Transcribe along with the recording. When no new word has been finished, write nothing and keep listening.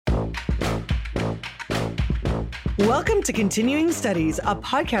Welcome to Continuing Studies, a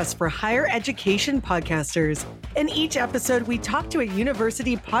podcast for higher education podcasters. In each episode, we talk to a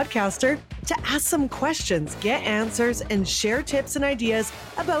university podcaster to ask some questions, get answers, and share tips and ideas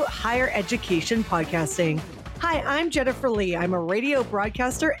about higher education podcasting. Hi, I'm Jennifer Lee. I'm a radio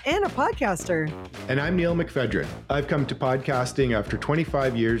broadcaster and a podcaster. And I'm Neil McFedrin. I've come to podcasting after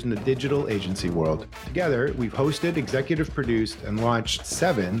 25 years in the digital agency world. Together, we've hosted, executive produced, and launched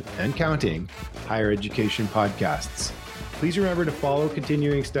 7, and counting, higher education podcasts. Please remember to follow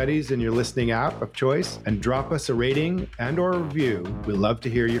Continuing Studies in your listening app of choice and drop us a rating and or a review. We'd love to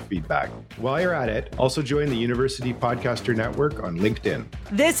hear your feedback. While you're at it, also join the University Podcaster Network on LinkedIn.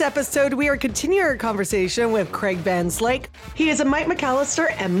 This episode, we are continuing our conversation with Craig Van Slyke. He is a Mike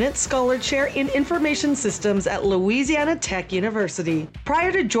McAllister Eminent Scholar Chair in Information Systems at Louisiana Tech University.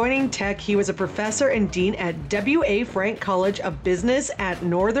 Prior to joining Tech, he was a professor and dean at W.A. Frank College of Business at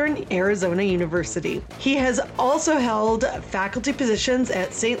Northern Arizona University. He has also held faculty positions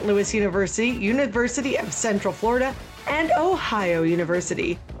at St. Louis University, University of Central Florida, and Ohio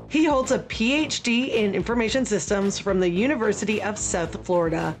University. He holds a PhD in Information Systems from the University of South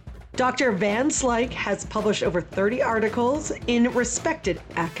Florida. Dr. Van Slyke has published over 30 articles in respected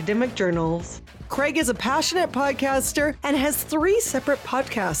academic journals. Craig is a passionate podcaster and has 3 separate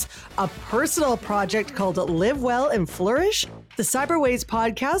podcasts, a personal project called Live Well and Flourish, the Cyberways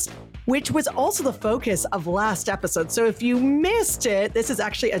podcast, which was also the focus of last episode. So if you missed it, this is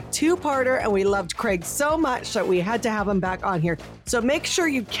actually a 2-parter, and we loved Craig so much that we had to have him back on here. So make sure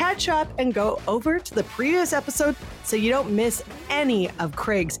you catch up and go over to the previous episode so you don't miss any of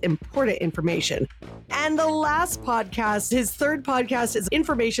Craig's important information. And the last podcast, his 3rd podcast, is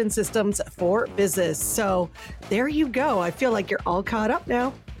Information Systems for Business. So there you go. I feel like you're all caught up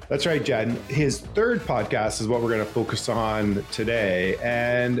now. That's right, Jen. His 3rd podcast is what we're going to focus on today.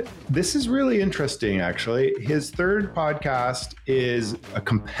 And this is really interesting, actually. His 3rd podcast is a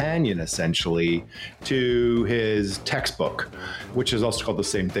companion, essentially, to his textbook, which is also called the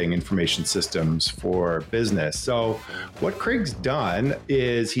same thing, Information Systems for Business. So what Craig's done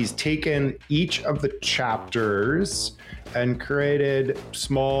is he's taken each of the chapters and created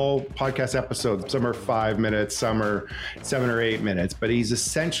small podcast episodes. Some are 5 minutes, some are 7 or 8 minutes, but he's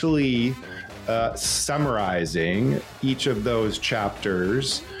essentially summarizing each of those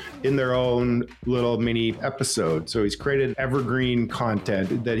chapters in their own little mini episode. So he's created evergreen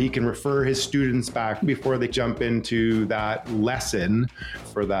content that he can refer his students back before they jump into that lesson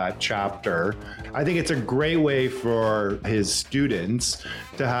for that chapter. I think it's a great way for his students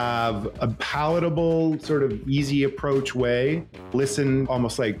to have a palatable, sort of easy approach way. Listen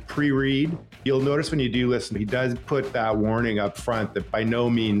almost like pre-read. You'll notice when you do listen, he does put that warning up front that by no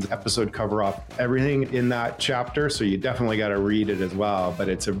means episode cover off everything in that chapter. So you definitely got to read it as well, but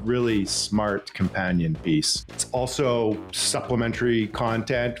it's a really smart companion piece. It's also supplementary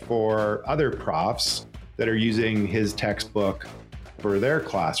content for other profs that are using his textbook for their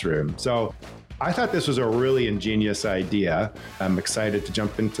classroom. So I thought this was a really ingenious idea. I'm excited to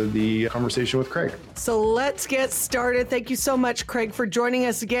jump into the conversation with Craig. So let's get started. Thank you so much, Craig, for joining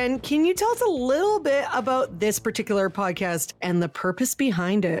us again. Can you tell us a little bit about this particular podcast and the purpose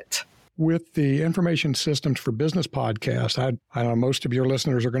behind it? With the Information Systems for Business podcast, I know most of your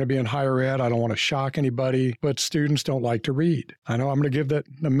listeners are going to be in higher ed. I don't want to shock anybody, but students don't like to read. I know I'm going to give that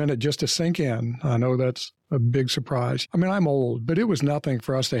a minute just to sink in. I know that's a big surprise. I mean, I'm old, but it was nothing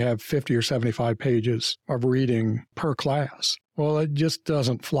for us to have 50 or 75 pages of reading per class. Well, it just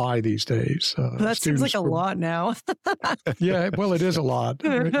doesn't fly these days. That seems like a lot now. Yeah, well, it is a lot.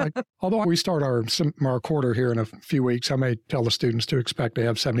 Although we start our quarter here in a few weeks, I may tell the students to expect to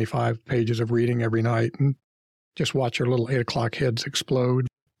have 75 pages of reading every night and just watch your little 8 o'clock heads explode.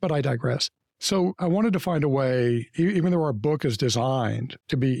 But I digress. So I wanted to find a way, even though our book is designed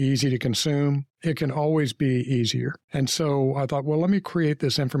to be easy to consume, it can always be easier. And so I thought, well, let me create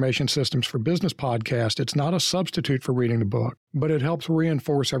this Information Systems for Business podcast. It's not a substitute for reading the book, but it helps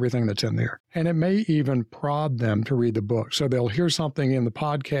reinforce everything that's in there. And it may even prod them to read the book. So they'll hear something in the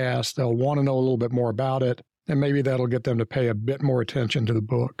podcast, they'll want to know a little bit more about it, and maybe that'll get them to pay a bit more attention to the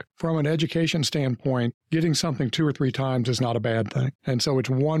book. From an education standpoint, getting something 2 or 3 times is not a bad thing. And so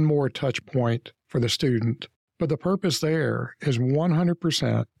it's one more touch point for the student. But the purpose there is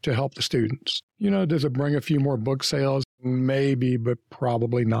 100% to help the students. Does it bring a few more book sales? Maybe, but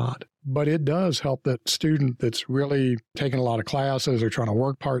probably not. But it does help that student that's really taking a lot of classes or trying to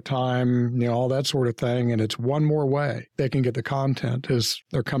work part-time, all that sort of thing. And it's one more way they can get the content as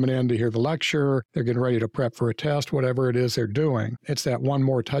they're coming in to hear the lecture, they're getting ready to prep for a test, whatever it is they're doing. It's that one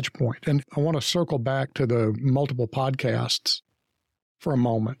more touch point. And I want to circle back to the multiple podcasts for a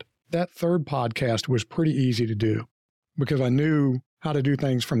moment. That third podcast was pretty easy to do because I knew how to do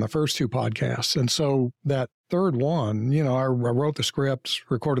things from the first two podcasts. And so that third one, I wrote the scripts,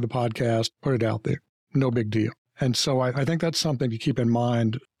 recorded the podcast, put it out there. No big deal. And so I think that's something to keep in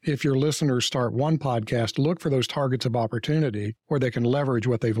mind. If your listeners start one podcast, look for those targets of opportunity where they can leverage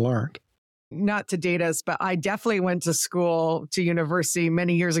what they've learned. Not to date us, but I definitely went to university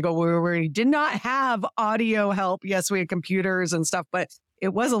many years ago where we did not have audio help. Yes, we had computers and stuff, but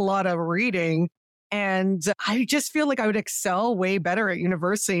it was a lot of reading. And I just feel like I would excel way better at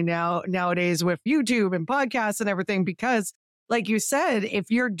university nowadays with YouTube and podcasts and everything, because like you said, if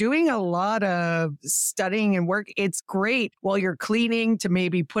you're doing a lot of studying and work, it's great while you're cleaning to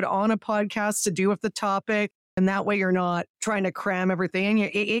maybe put on a podcast to do with the topic. And that way you're not trying to cram everything in.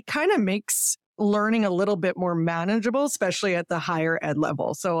 It kind of makes learning a little bit more manageable, especially at the higher ed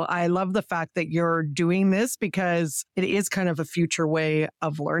level. So I love the fact that you're doing this because it is kind of a future way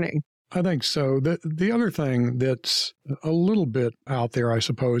of learning. I think so. The other thing that's a little bit out there, I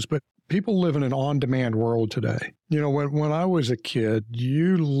suppose, but people live in an on-demand world today. When I was a kid,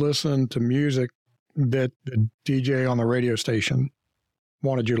 you listened to music that the DJ on the radio station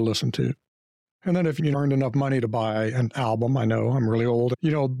wanted you to listen to. And then if you earned enough money to buy an album, I know I'm really old,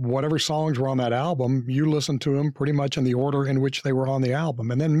 whatever songs were on that album, you listened to them pretty much in the order in which they were on the album.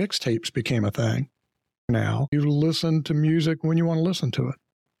 And then mixtapes became a thing. Now you listen to music when you want to listen to it.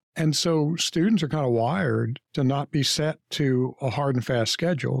 And so students are kind of wired to not be set to a hard and fast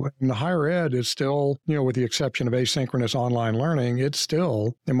schedule. And the higher ed is still, with the exception of asynchronous online learning, it's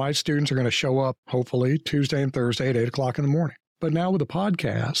still, and my students are going to show up, hopefully, Tuesday and Thursday at 8 o'clock in the morning. But now with the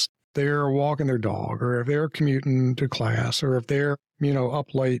podcast, they're walking their dog, or if they're commuting to class, or if they're,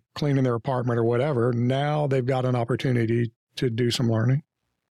 up late cleaning their apartment or whatever, now they've got an opportunity to do some learning.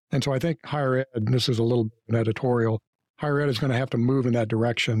 And so I think higher ed, and this is a little bit of an editorial, higher ed is going to have to move in that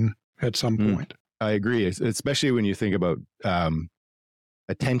direction at some point. I agree, especially when you think about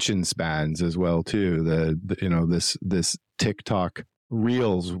attention spans as well, too. This TikTok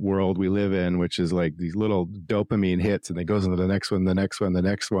Reels world we live in, which is like these little dopamine hits, and it goes into the next one, the next one, the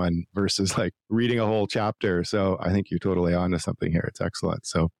next one, versus like reading a whole chapter. So I think you're totally onto something here. It's excellent.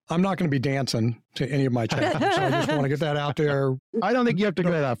 So I'm not going to be dancing to any of my chapters. So I just want to get that out there. I don't think you have to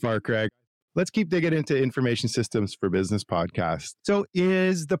go that far, Craig. Let's keep digging into information systems for business podcasts. So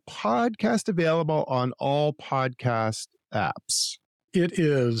is the podcast available on all podcast apps? It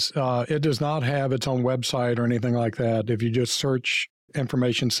is. It does not have its own website or anything like that. If you just search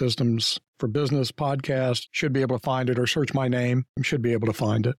information systems for business podcast, should be able to find it, or search my name, you should be able to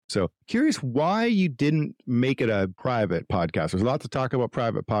find it. So curious why you didn't make it a private podcast. There's a lot to talk about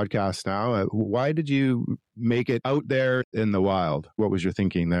private podcasts now. Why did you make it out there in the wild? What was your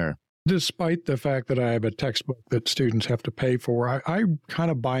thinking there? Despite the fact that I have a textbook that students have to pay for, I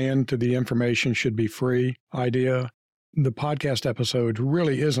kind of buy into the information should be free idea. The podcast episode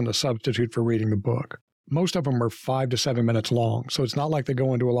really isn't a substitute for reading the book. Most of them are 5 to 7 minutes long, so it's not like they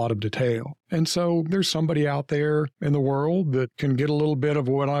go into a lot of detail. And so there's somebody out there in the world that can get a little bit of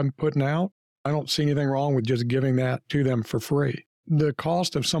what I'm putting out. I don't see anything wrong with just giving that to them for free. The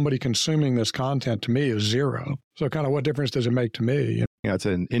cost of somebody consuming this content to me is zero. So kind of what difference does it make to me? It's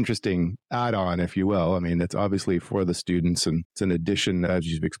an interesting add-on, if you will. I mean, it's obviously for the students and it's an addition, as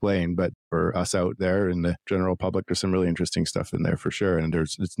you've explained, but for us out there in the general public, there's some really interesting stuff in there for sure. And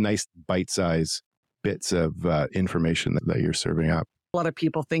it's nice bite-size bits of information that you're serving up. A lot of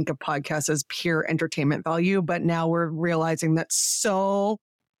people think of podcasts as pure entertainment value, but now we're realizing that so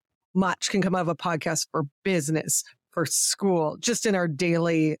much can come out of a podcast for business, for school, just in our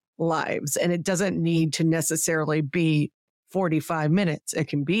daily lives. And it doesn't need to necessarily be 45 minutes. It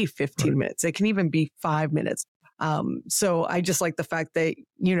can be 15 minutes. It can even be 5 minutes. So I just like the fact that,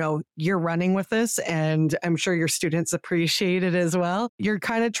 you're running with this, and I'm sure your students appreciate it as well. You're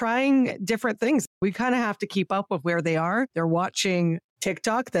kind of trying different things. We kind of have to keep up with where they are. They're watching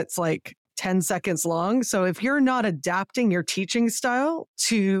TikTok that's like 10 seconds long. So if you're not adapting your teaching style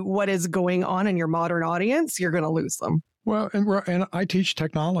to what is going on in your modern audience, you're going to lose them. Well, and I teach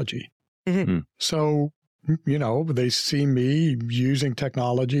technology. Mm-hmm. So they see me using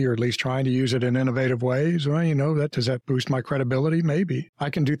technology, or at least trying to use it in innovative ways. Well, does that boost my credibility? Maybe. I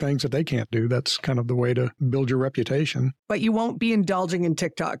can do things that they can't do. That's kind of the way to build your reputation. But you won't be indulging in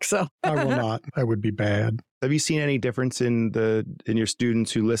TikTok, so. I will not. That would be bad. Have you seen any difference in your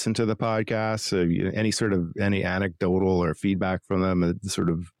students who listen to the podcast? Any anecdotal or feedback from them that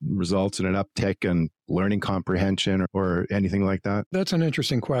sort of results in an uptick in learning comprehension or anything like that? That's an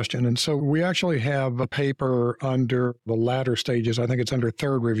interesting question. And so we actually have a paper under the latter stages, I think it's under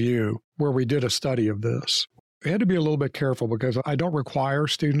third review, where we did a study of this. I had to be a little bit careful because I don't require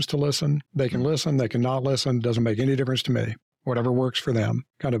students to listen. They can listen, they can not listen. Doesn't make any difference to me. Whatever works for them.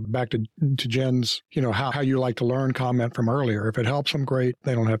 Kind of back to Jen's, how you like to learn comment from earlier. If it helps them, great.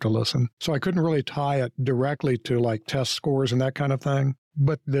 They don't have to listen. So I couldn't really tie it directly to like test scores and that kind of thing.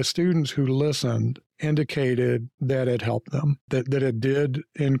 But the students who listened indicated that it helped them, that it did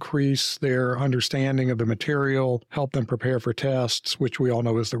increase their understanding of the material, help them prepare for tests, which we all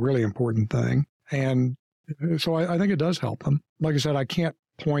know is the really important thing. And so I think it does help them. Like I said, I can't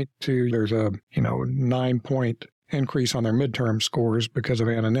point to there's a 9-point increase on their midterm scores because of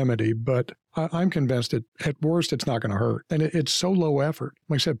anonymity, but I'm convinced at worst it's not going to hurt. And it's so low effort.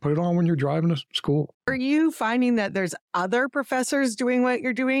 Like I said, put it on when you're driving to school. Are you finding that there's other professors doing what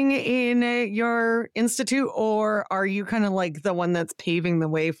you're doing in your institute, or are you kind of like the one that's paving the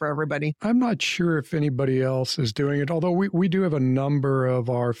way for everybody? I'm not sure if anybody else is doing it, although we do have a number of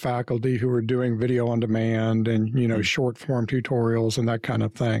our faculty who are doing video on demand and, short form tutorials and that kind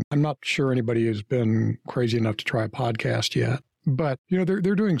of thing. I'm not sure anybody has been crazy enough to try a podcast yet. But, they're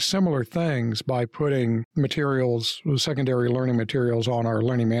doing similar things by putting materials, secondary learning materials on our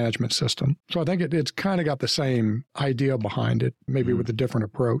learning management system. So I think it's kind of got the same idea behind it, maybe with a different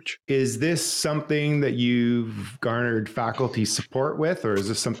approach. Is this something that you've garnered faculty support with, or is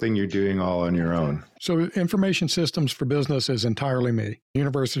this something you're doing all on your own? So information systems for business is entirely me. The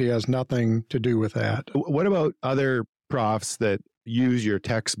university has nothing to do with that. What about other profs that use your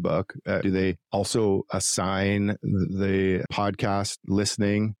textbook? Do they also assign the podcast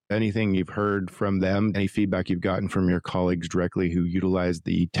listening? Anything you've heard from them? Any feedback you've gotten from your colleagues directly who utilize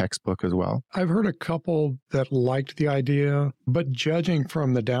the textbook as well? I've heard a couple that liked the idea, but judging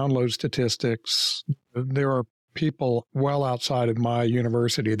from the download statistics, there are people well outside of my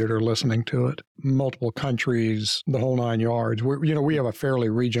university that are listening to it. Multiple countries, the whole 9 yards. We have a fairly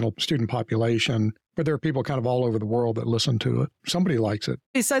regional student population, but there are people kind of all over the world that listen to it. Somebody likes it.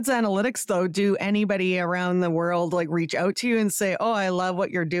 Besides analytics, though, do anybody around the world reach out to you and say, "Oh, I love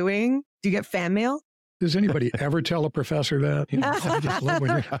what you're doing"? Do you get fan mail? Does anybody ever tell a professor that? I just love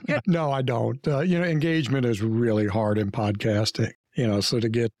when No, I don't. Engagement is really hard in podcasting. So to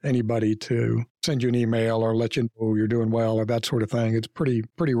get anybody to send you an email or let you know you're doing well or that sort of thing, it's pretty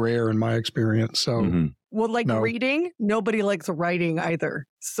rare in my experience. So, Well, no. Reading, nobody likes writing either.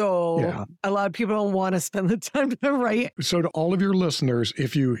 So a lot of people don't want to spend the time to write. So to all of your listeners,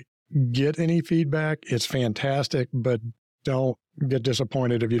 if you get any feedback, it's fantastic, but don't get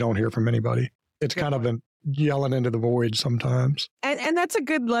disappointed if you don't hear from anybody. It's kind of an yelling into the void sometimes. And that's a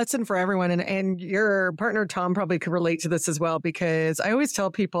good lesson for everyone. And your partner, Tom, probably could relate to this as well, because I always tell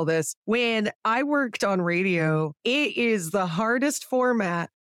people this. When I worked on radio, it is the hardest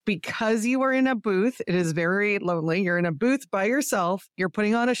format because you are in a booth. It is very lonely. You're in a booth by yourself. You're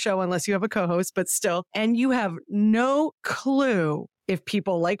putting on a show unless you have a co-host, but still. And you have no clue if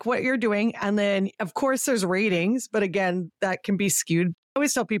people like what you're doing. And then, of course, there's ratings. But again, that can be skewed. I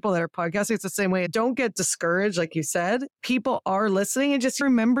always tell people that are podcasting, it's the same way. Don't get discouraged, like you said. People are listening, and just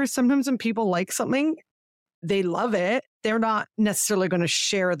remember sometimes when people like something, they love it. They're not necessarily going to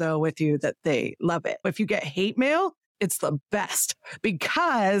share, though, with you that they love it. If you get hate mail, it's the best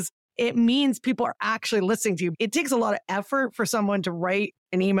because it means people are actually listening to you. It takes a lot of effort for someone to write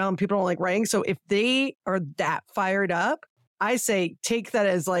an email, and people don't like writing. So if they are that fired up, I say take that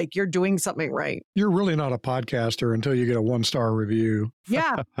as you're doing something right. You're really not a podcaster until you get a 1-star review.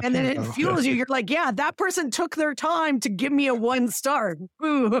 Yeah. And then it fuels you. You're like, yeah, that person took their time to give me a 1 star.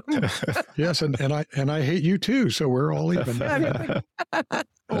 Boom. Yes. And I hate you too. So we're all even.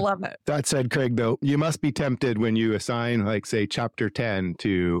 Love it. That said, Craig, though, you must be tempted when you assign, say, chapter 10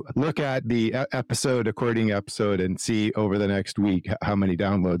 to look at the according episode and see over the next week how many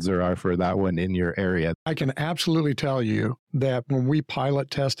downloads there are for that one in your area. I can absolutely tell you that when we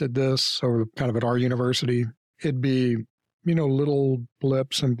pilot tested this or kind of at our university, it'd be, little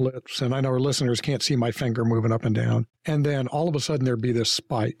blips and blips. And I know our listeners can't see my finger moving up and down. And then all of a sudden there'd be this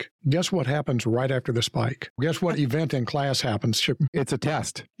spike. Guess what happens right after the spike? Guess what event in class happens? It's a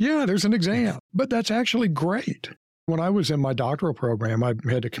test. Yeah, there's an exam. But that's actually great. When I was in my doctoral program, I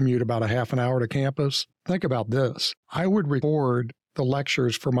had to commute about a half an hour to campus. Think about this. I would record the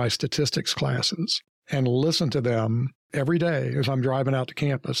lectures for my statistics classes and listen to them every day as I'm driving out to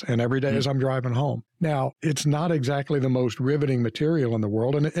campus and every day as I'm driving home. Now, it's not exactly the most riveting material in the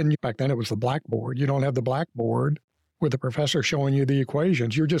world. And back then it was the blackboard. You don't have the blackboard with the professor showing you the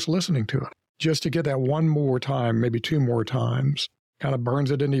equations. You're just listening to it. Just to get that one more time, maybe 2 more times, kind of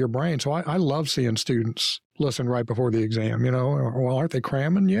burns it into your brain. So I love seeing students listen right before the exam, Well, aren't they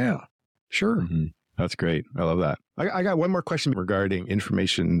cramming? Yeah, sure. That's great. I love that. I got one more question regarding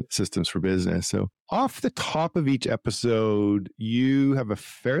information systems for business. So off the top of each episode, you have a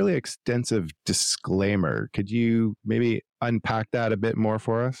fairly extensive disclaimer. Could you maybe unpack that a bit more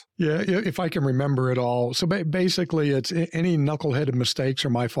for us? Yeah, if I can remember it all. So basically, it's any knuckleheaded mistakes are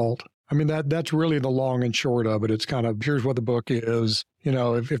my fault. I mean, that's really the long and short of it. It's kind of, here's what the book is. You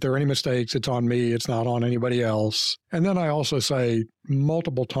know, if there are any mistakes, it's on me. It's not on anybody else. And then I also say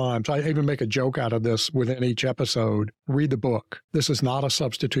multiple times, I even make a joke out of this within each episode, read the book. This is not a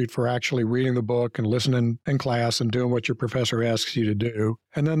substitute for actually reading the book and listening in class and doing what your professor asks you to do.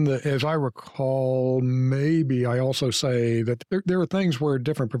 And then, as I recall, maybe I also say that there are things where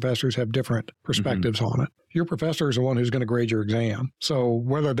different professors have different perspectives on it. Your professor is the one who's going to grade your exam. So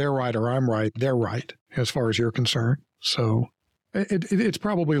whether they're right or I'm right, they're right as far as you're concerned. So it's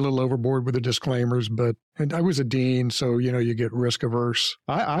probably a little overboard with the disclaimers, but I was a dean, so, you know, you get risk averse.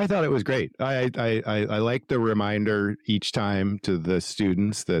 I thought it was great. I like the reminder each time to the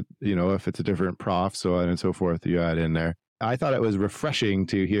students that, you know, if it's a different prof, so on and so forth, you add in there. I thought it was refreshing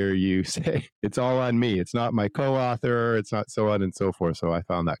to hear you say, it's all on me. It's not my co-author. It's not so on and so forth. So I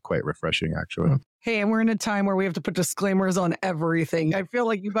found that quite refreshing, actually. Hey, and we're in a time where we have to put disclaimers on everything. I feel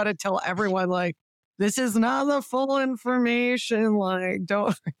like you got to tell everyone, like, this is not the full information. Like,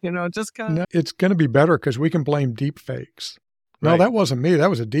 don't, you know, just kind of. No, it's going to be better because we can blame deep fakes. No, that wasn't me. That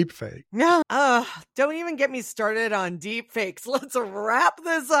was a deep fake. No, don't even get me started on deep fakes. Let's wrap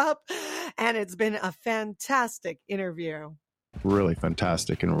this up. And it's been a fantastic interview. Really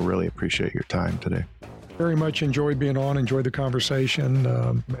fantastic. And really appreciate your time today. Very much enjoyed being on, enjoyed the conversation.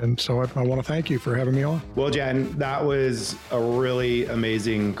 And so I want to thank you for having me on. Well, Jen, that was a really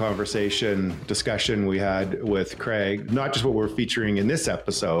amazing discussion we had with Craig, not just what we're featuring in this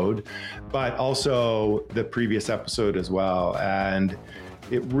episode, but also the previous episode as well. And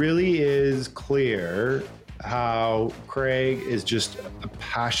it really is clear how Craig is just a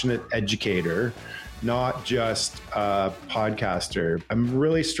passionate educator, not just a podcaster. I'm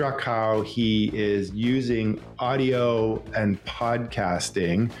really struck how he is using audio and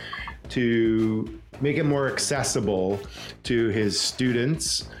podcasting to make it more accessible to his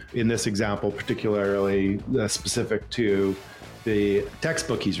students. In this example, particularly specific to the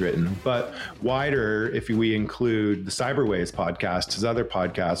textbook he's written, but wider if we include the Cyberways podcast, his other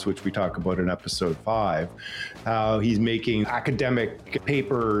podcast, which we talk about in episode 5, how he's making academic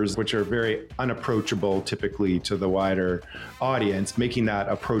papers, which are very unapproachable typically to the wider audience, making that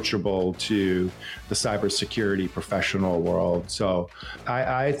approachable to the cybersecurity professional world. So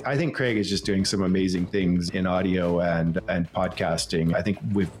I think Craig is just doing some amazing things in audio and podcasting. I think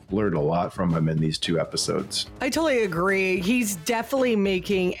we've learned a lot from him in these 2 episodes. I totally agree. He's definitely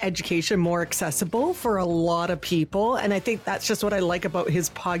making education more accessible for a lot of people. And I think that's just what I like about his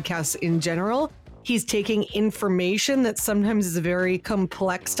podcasts in general. He's taking information that sometimes is very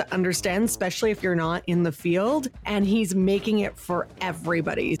complex to understand, especially if you're not in the field, and he's making it for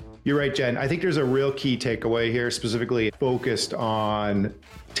everybody. You're right, Jen. I think there's a real key takeaway here, specifically focused on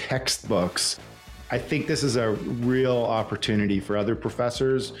textbooks. I think this is a real opportunity for other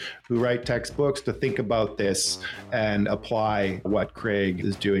professors who write textbooks to think about this and apply what Craig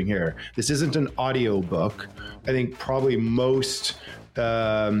is doing here. This isn't an audio book. I think probably most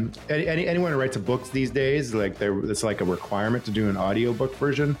anyone who writes a book these days, it's like a requirement to do an audiobook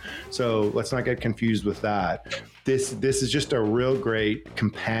version. So let's not get confused with that. This is just a real great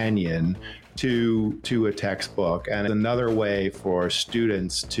companion to a textbook, and another way for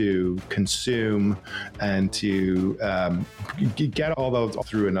students to consume and to get all those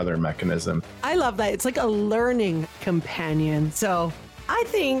through another mechanism. I love that. It's like a learning companion. So I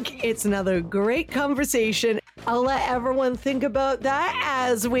think it's another great conversation. I'll let everyone think about that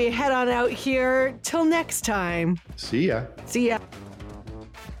as we head on out here. Till next time. See ya. See ya.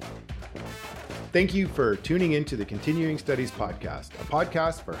 Thank you for tuning into the Continuing Studies Podcast, a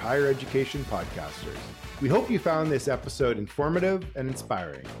podcast for higher education podcasters. We hope you found this episode informative and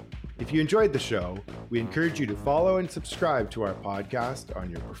inspiring. If you enjoyed the show, we encourage you to follow and subscribe to our podcast on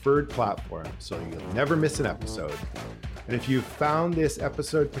your preferred platform so you'll never miss an episode. And if you found this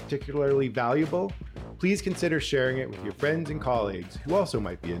episode particularly valuable, please consider sharing it with your friends and colleagues who also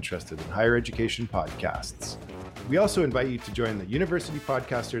might be interested in higher education podcasts. We also invite you to join the University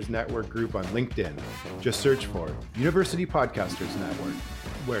Podcasters Network group on LinkedIn. Just search for University Podcasters Network,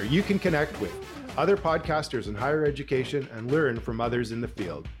 where you can connect with other podcasters in higher education and learn from others in the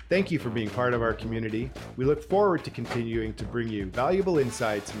field. Thank you for being part of our community. We look forward to continuing to bring you valuable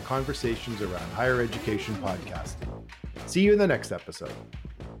insights and conversations around higher education podcasting. See you in the next episode.